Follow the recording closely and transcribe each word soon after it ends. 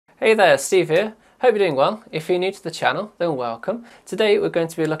Hey there, Steve here. Hope you're doing well. If you're new to the channel, then welcome. Today we're going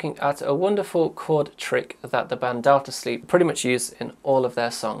to be looking at a wonderful chord trick that the band Delta pretty much use in all of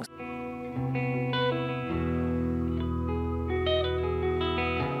their songs.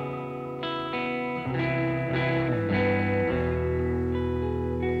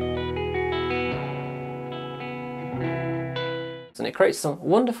 And it creates some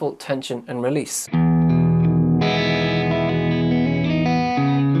wonderful tension and release.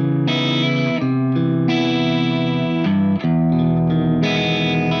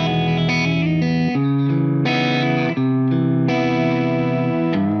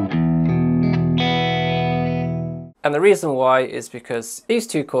 And the reason why is because these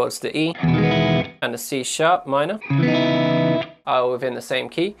two chords, the E and the C sharp minor, are within the same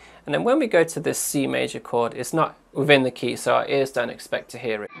key. And then when we go to this C major chord, it's not within the key, so our ears don't expect to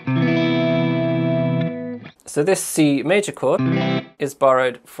hear it. So this C major chord is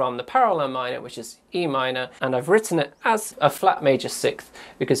borrowed from the parallel minor, which is E minor, and I've written it as a flat major sixth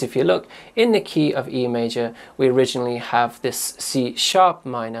because if you look in the key of E major, we originally have this C sharp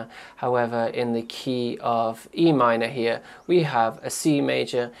minor. However, in the key of E minor here, we have a C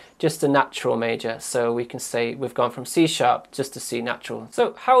major, just a natural major. So we can say we've gone from C sharp just to C natural.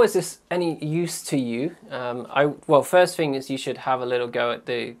 So how is this any use to you? Well, first thing is you should have a little go at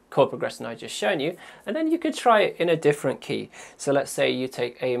the chord progression I just shown you, and then you could try it in a different key. So let's say you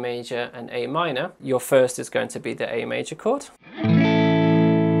take A major and A minor. Your first is going to be the A major chord.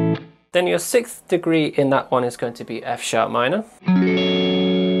 Then your sixth degree in that one is going to be F sharp minor.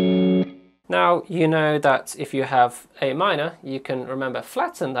 Now you know that if you have A minor, you can remember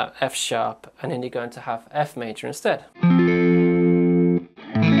flatten that F sharp and then you're going to have F major instead.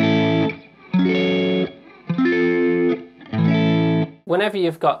 Whenever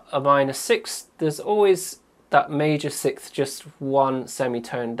you've got a minor sixth, there's always that major sixth just one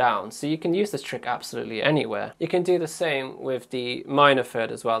semitone down. So you can use this trick absolutely anywhere. You can do the same with the minor third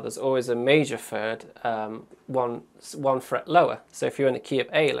as well. There's always a major third, one fret lower. So if you're in the key of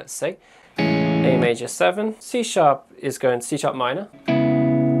A, let's say, A major 7, C sharp minor,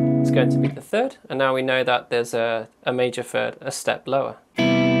 it's going to be the third. And now we know that there's a major third a step lower.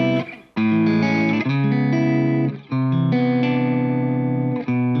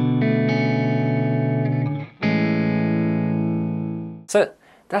 So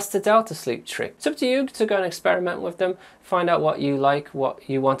that's the Delta Sleep trick. It's up to you to go and experiment with them, find out what you like, what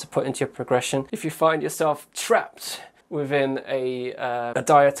you want to put into your progression. If you find yourself trapped within a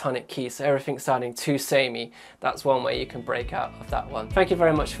diatonic key, so everything's sounding too samey, that's one way you can break out of that one. Thank you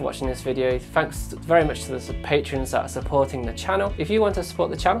very much for watching this video. Thanks very much to the patrons that are supporting the channel. If you want to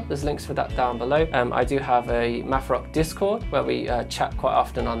support the channel, there's links for that down below. I do have a Math Rock Discord where we chat quite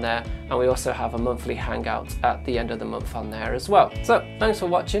often on there, and we also have a monthly hangout at the end of the month on there as well. So thanks for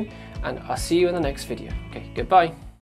watching, and I'll see you in the next video. Okay, goodbye.